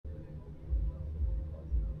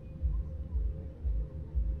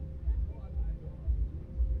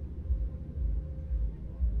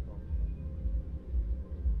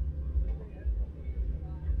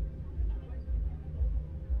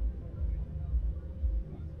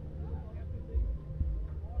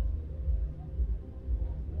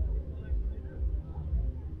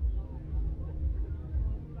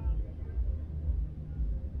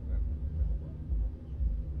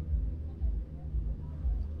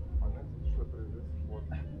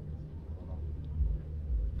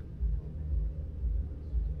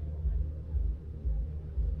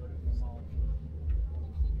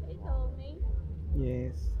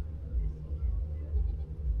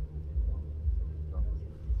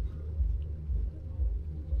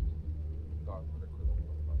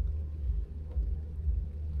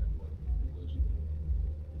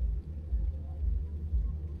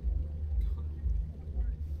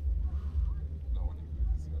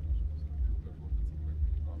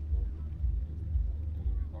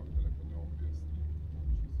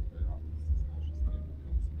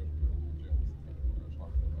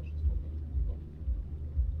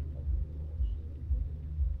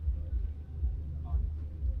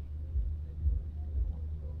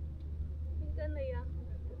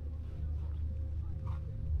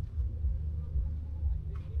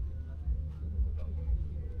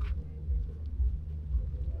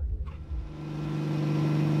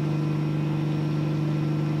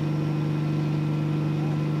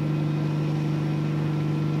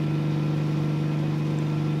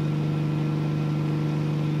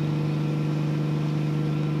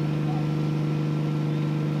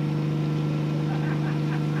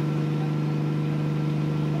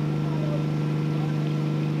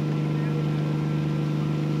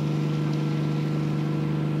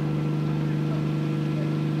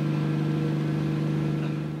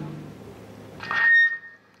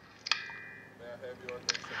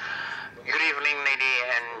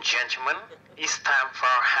It's time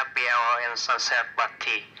for happy hour and sunset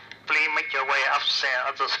party. Please make your way upstairs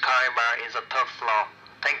at the Sky Bar in the third floor.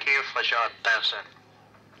 Thank you for your attention.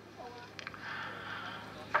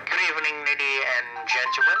 Good evening, ladies and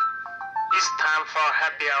gentlemen. It's time for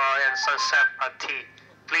happy hour and sunset party.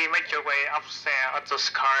 Please make your way upstairs at the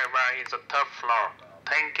Sky Bar in the third floor.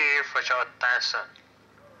 Thank you for your attention.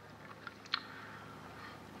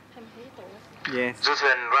 Yes. Du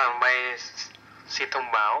thuyền Lan Ha Bay xin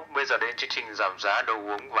thông báo bây giờ đến chương trình giảm giá đồ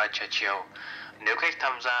uống và trà chiều. Nếu khách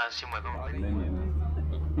tham gia xin mời các bạn.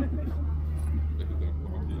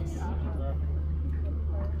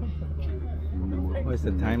 What's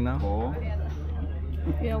the time now?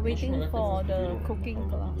 We are waiting for the cooking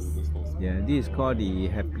class. Yeah, this is called the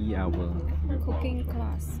happy hour. Cooking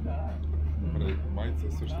class.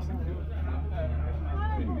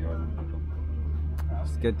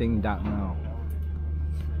 It's getting dark now.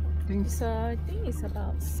 So I think it's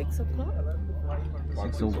about 6 o'clock.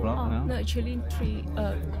 6 o'clock now? No, actually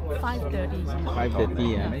 5:30.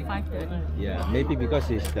 5:30, yeah. 5:30. Yeah, maybe because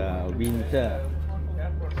it's the winter,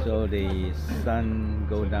 so the sun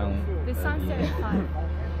go down. The sunset at 5.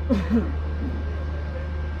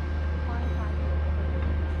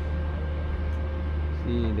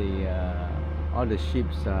 See the all the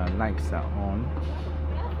ships lights are on.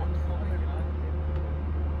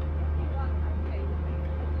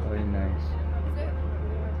 Very nice.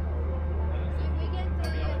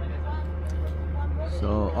 So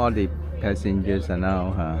all the passengers are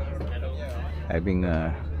now having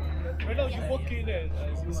a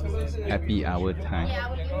happy hour time.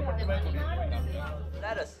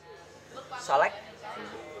 Lettuce, salad,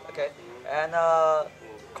 okay, and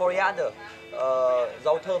coriander,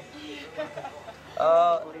 rau thơm,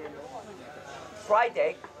 fried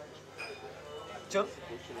egg, trứng.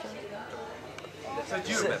 So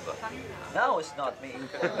do you remember? No, it's not me.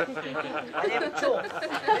 My name is Chung.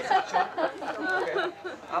 This is Chung. Okay.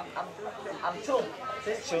 I'm Chung.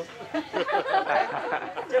 This is Chung.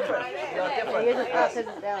 Different. You're different. You just Yes. sit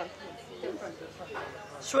it down.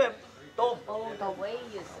 Shrimp, tôm, Oh, the way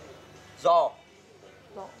you giò.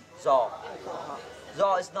 Giò.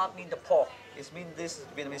 Giò is not mean the pork. It means this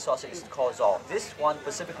Vietnamese sausage is called giò. This one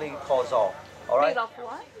specifically called giò. All right. made of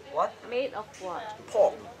what? What? Made of what?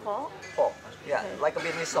 Pork. Pork? Pork. Yeah, like a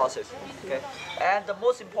Vietnamese sausage. Okay. And the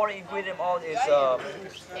most important ingredient on is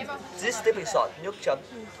this dipping sauce, nước chấm.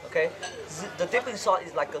 Okay. The dipping sauce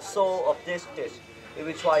is like the soul of this dish. If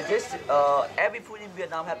we try this, every food in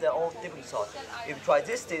Vietnam have their own dipping sauce. If we try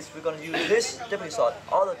this dish, we're gonna use this dipping sauce.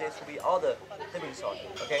 Other dish will be other dipping sauce.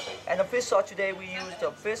 Okay. And the fish sauce today we use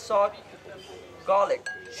the fish sauce, garlic,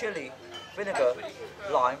 chili, vinegar,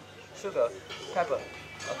 lime, sugar, pepper.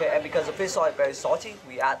 Okay, and because the fish sauce is very salty,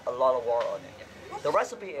 we add a lot of water on it. The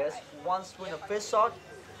recipe is 1 spoon of fish sauce,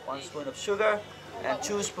 1 spoon of sugar, and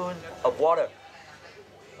 2 spoons of water.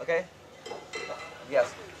 Okay?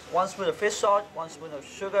 Yes, 1 spoon of fish sauce, 1 spoon of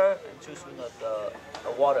sugar, and 2 spoons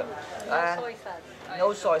of water. And Soy sauce.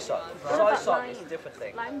 no soy sauce. Soy sauce is a different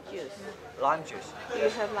thing. Lime juice. Lime juice. Do you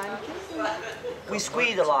have lime juice? We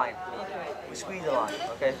squeeze the lime. We squeeze the lime.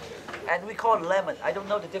 Okay? And we call it lemon. I don't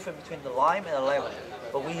know the difference between the lime and the lemon,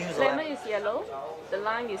 but we use Lemon lemon. is yellow, the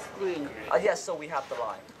lime is green. Yes, so we have the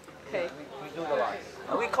lime. Okay. We do the lime.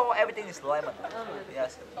 And we call everything is lemon.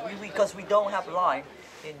 Yes, because we don't have lime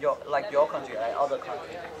in your country and other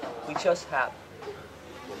country. We just have.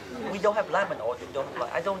 We don't have lemon or we don't have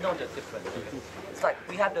lime. I don't know the difference. It's like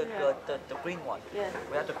we have the green one. Yeah.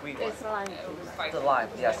 We have the green one. It's lime juice. The lime,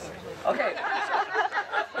 yes. Okay.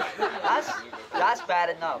 That's bad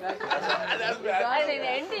enough. And in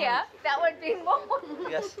India, that would be more.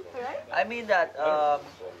 Yes. I mean that,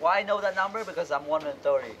 why I know that number? Because I'm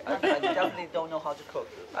 130. I definitely don't know how to cook.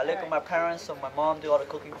 I live with my parents, so my mom do all the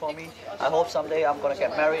cooking for me. I hope someday I'm going to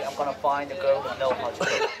get married, I'm going to find a girl who knows how to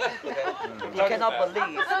cook. Okay? You cannot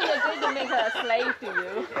believe. So you're going to make her a slave to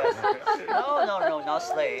you. Yes. No, not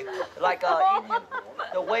slave. Like Indian,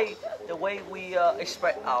 the way we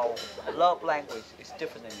express our love language is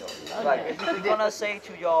different than yours. Like if you're gonna say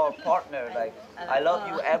to your partner like I love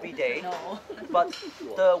you every day, but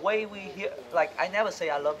the way we hear, like I never say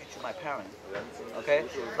I love you to my parents. Okay,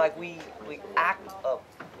 like we act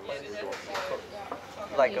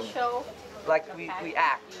like we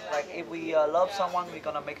act like if we love someone, we're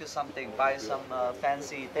gonna make you something, buy some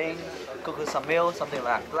fancy thing, cook you some meal, something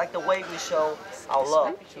like the way we show our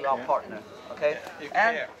love to our partner. Okay, You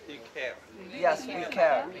and care. You care. yes, we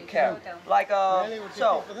care. Like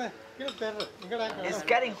so. It's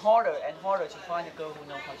getting harder and harder to find a girl who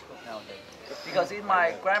knows how to cook nowadays. Because in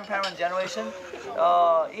my grandparent generation,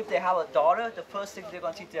 if they have a daughter, the first thing they're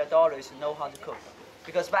gonna teach their daughter is to know how to cook.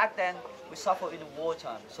 Because back then, we suffered in the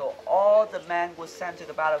wartime. So all the men were sent to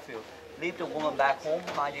the battlefield, leave the woman back home,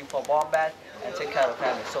 hiding for bombard, and take care of the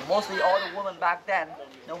family. So mostly all the women back then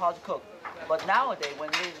know how to cook. But nowadays, when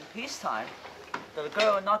we're in peacetime, the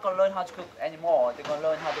girl is not going to learn how to cook anymore. They're going to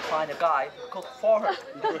learn how to find a guy to cook for her.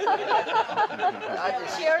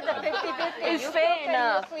 Share the 50-50. It's You fair cook and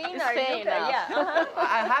enough. you clean It's or fair you enough. Yeah.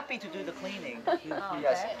 I'm happy to do the cleaning.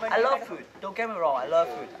 Yes, But I you love gotta- food. Don't get me wrong, I love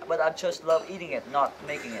food. But I just love eating it, not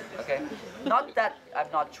making it. Okay? Not that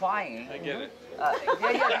I'm not trying. I get it. Yeah, you get it.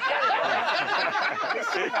 Right? There's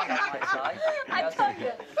someone on my side. I Yes. told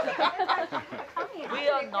you. We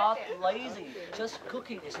are not lazy. Just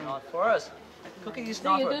cooking is not for us. Cooking is So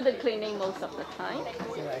not you for do the cleaning most of the time?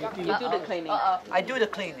 You do the cleaning? I do the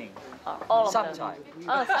cleaning. All of them? Sometimes.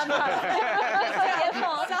 Oh, sometimes.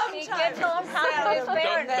 He gets home, talks to his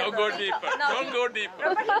parents. Don't go deeper. No, Don't go deeper.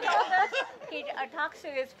 Remember he told us he talks to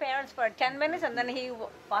his parents for 10 minutes and then he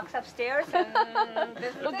walks upstairs and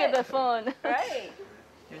this is Look it. at the phone. Right.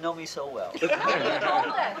 You know me so well. You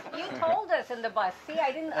told us in the bus. See,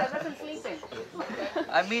 I wasn't sleeping.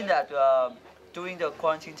 I mean that during the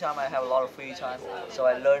quarantine time, I have a lot of free time, so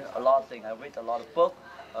I learn a lot of things. I read a lot of books.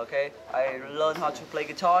 Okay, I learn how to play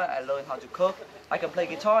guitar. I learn how to cook. I can play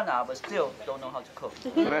guitar now, but still don't know how to cook.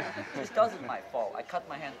 This doesn't my fault. I cut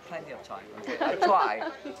my hand plenty of time. Okay, I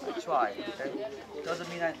try. Okay, doesn't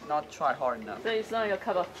mean I not try hard enough. So it's not your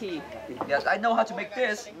cup of tea. Yes, I know how to make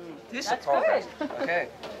this. This is a progress. Okay.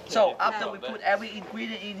 So after we put every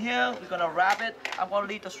ingredient in here, we're gonna wrap it. I'm gonna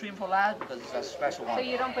leave the shrimp for last because it's a special So one.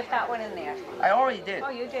 you don't put that one in there? I already did. Oh,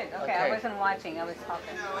 you did? Okay, Okay. I wasn't watching. I was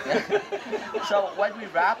talking. So when we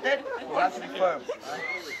wrapped it, we have to be firm.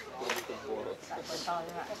 That's all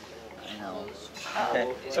right. I know. Okay.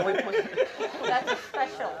 So we put. That's a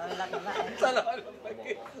special.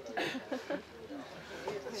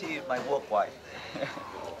 She is my work wife.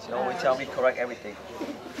 She always tell me correct everything.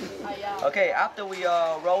 Okay, after we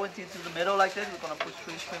roll it into the middle like this, we're gonna put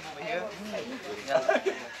 3 shrimp over here. Yeah.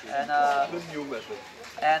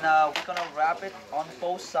 And we're gonna wrap it on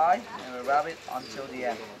both sides and we wrap it until the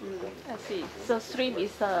end. I see. So shrimp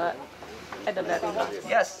is at the very last.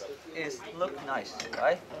 Yes, it look nice,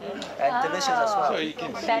 right? And delicious as So well. you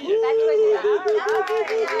can That's see it.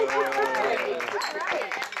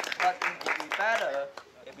 But it would be better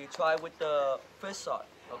if you try with the fish sauce.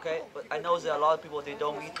 Okay, but I know there are a lot of people they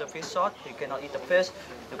don't eat the fish sauce. They cannot eat the fish.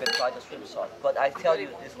 You can try the shrimp sauce. But I tell you,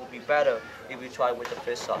 this would be better if you try with the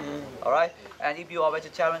fish sauce. All right. And if you are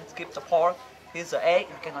vegetarian, skip the pork. Here's the egg.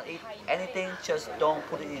 You cannot eat anything. Just don't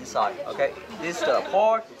put it inside. Okay. This is the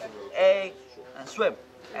pork, egg, and shrimp.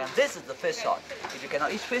 And this is the fish sauce. If you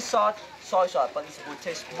cannot eat fish sauce, soy sauce, but it will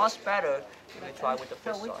taste much better if you try with the So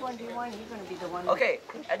fish which sauce. one do you want? You're going to be the one. Okay.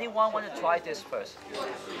 Anyone want to try this first?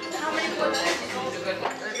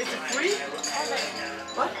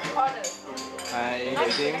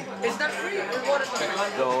 Anything? It's not free. What is it?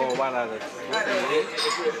 So what are the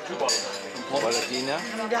for the dinner?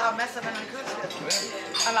 Jeg har masser af andre køleskab.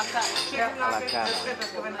 A la carte. Ja, A la carte. der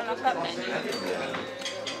skal være noget.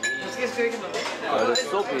 Måske skal ikke noget. So the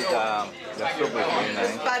soup is really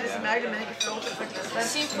nice. Bare det Yeah. smager, man ikke kan få lov til at drikke deres vand.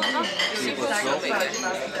 Seafood soup.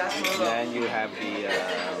 Then you have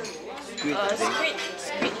the squid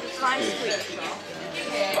thing.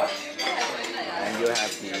 And you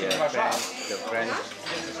have the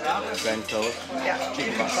French toast,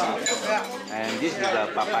 chicken soup. And this is the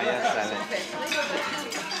papaya salad.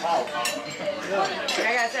 Jeg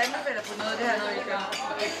kan altså anbefale på noget af det her, når I gør.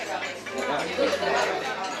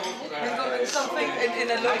 Something in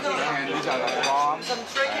a local, And these are the prawns some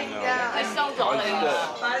tricking, and yeah. And oyster.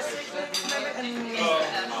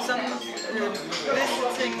 some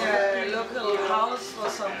visiting local house for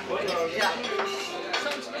some, yeah.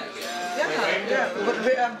 Yeah, but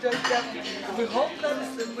I'm just we hope that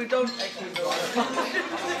we don't actually go.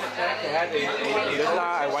 Because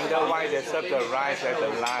now I wonder why they serve the rice at the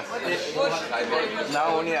last. Now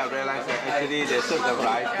only I realize that actually they serve the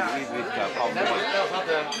rice to eat with the coffee.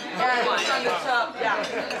 Yeah, it's on the top, yeah.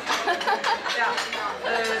 Yeah.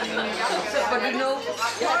 So, but you know,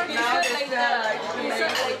 now it's like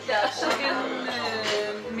the chicken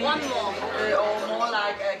meat, or more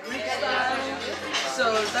like a Greek style. So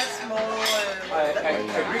that's more.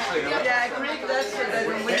 Yeah, Greek. That's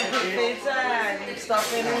when you put pizza and stuff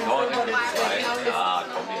in it. It's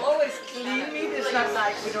always clean meat. It's not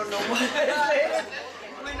like we don't know what it is.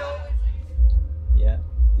 We know. Yeah,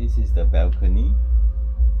 this is the balcony.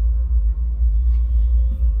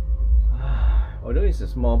 Although it's a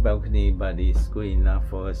small balcony, but it's good enough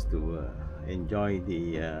for us to enjoy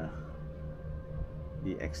the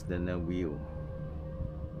external view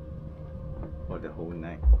for the whole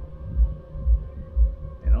night.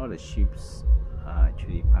 all the ships are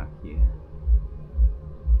actually parked here.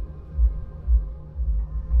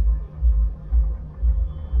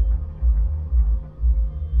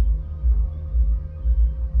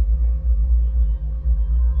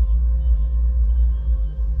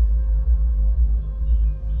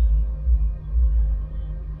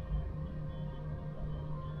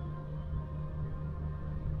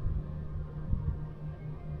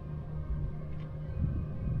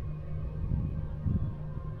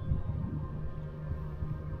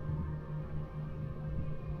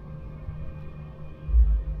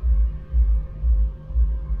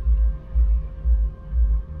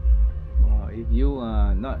 If you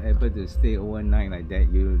are not able to stay overnight like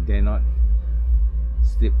that, you dare not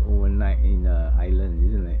sleep overnight in the island,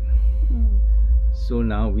 isn't it? So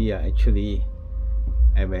now we are actually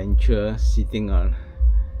adventure sitting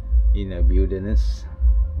in a wilderness,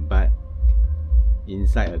 but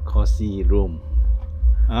inside a cozy room.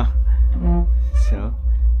 So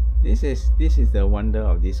this is the wonder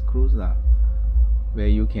of this cruise where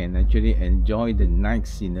you can actually enjoy the night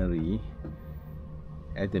scenery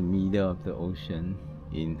at the middle of the ocean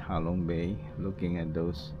in Ha Bay, looking at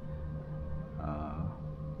those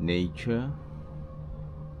nature